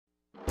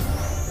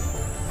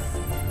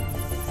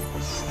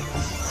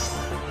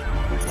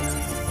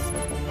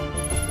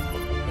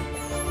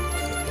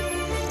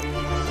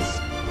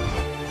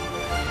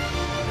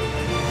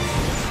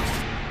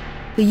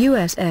The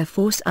U.S. Air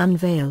Force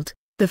unveiled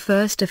the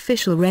first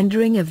official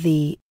rendering of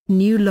the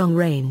new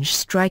long-range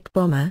strike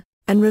bomber,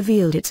 and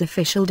revealed its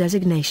official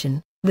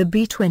designation, the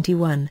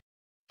B-21.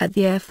 At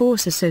the Air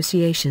Force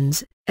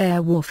Association's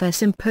Air Warfare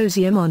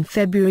Symposium on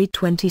February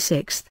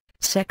 26,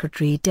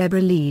 Secretary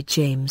Deborah Lee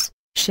James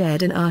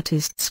shared an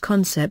artist's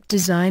concept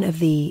design of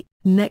the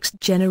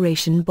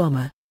next-generation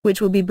bomber,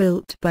 which will be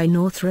built by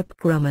Northrop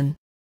Grumman.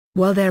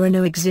 While there are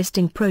no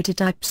existing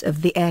prototypes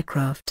of the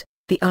aircraft,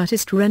 the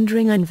artist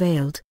rendering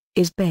unveiled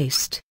is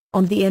based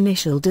on the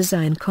initial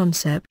design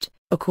concept,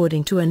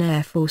 according to an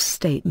Air Force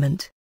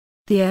statement.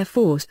 The Air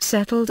Force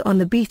settled on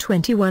the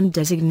B-21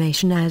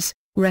 designation as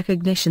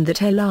recognition that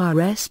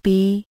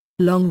LRS-B,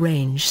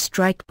 long-range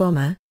strike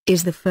bomber,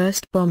 is the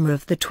first bomber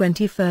of the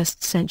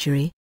 21st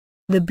century.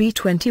 The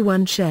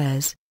B-21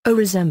 shares a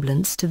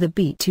resemblance to the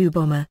B-2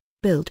 bomber,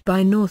 built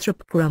by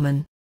Northrop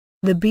Grumman.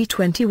 The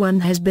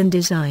B-21 has been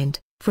designed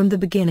from the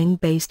beginning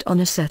based on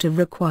a set of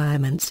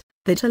requirements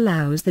that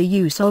allows the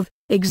use of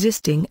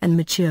existing and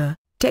mature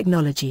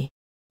technology.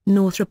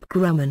 Northrop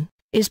Grumman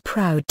is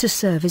proud to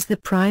serve as the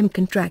prime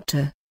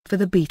contractor for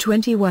the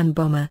B-21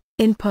 bomber,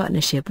 in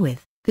partnership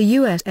with the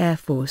U.S. Air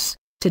Force,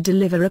 to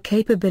deliver a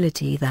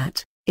capability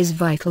that is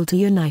vital to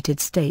United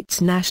States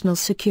national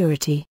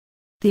security.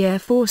 The Air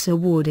Force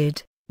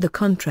awarded the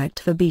contract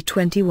for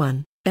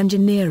B-21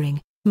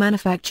 engineering,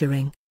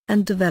 manufacturing,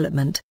 and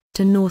development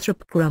to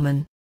Northrop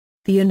Grumman.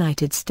 The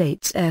United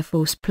States Air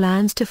Force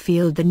plans to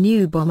field the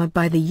new bomber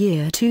by the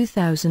year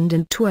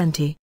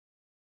 2020.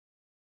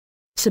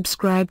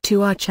 Subscribe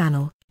to our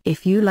channel.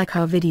 If you like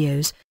our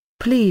videos,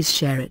 please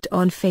share it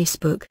on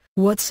Facebook,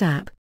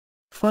 WhatsApp.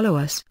 Follow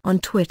us on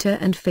Twitter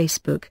and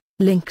Facebook,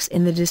 links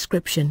in the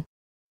description.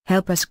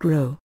 Help us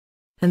grow.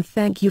 And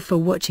thank you for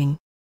watching.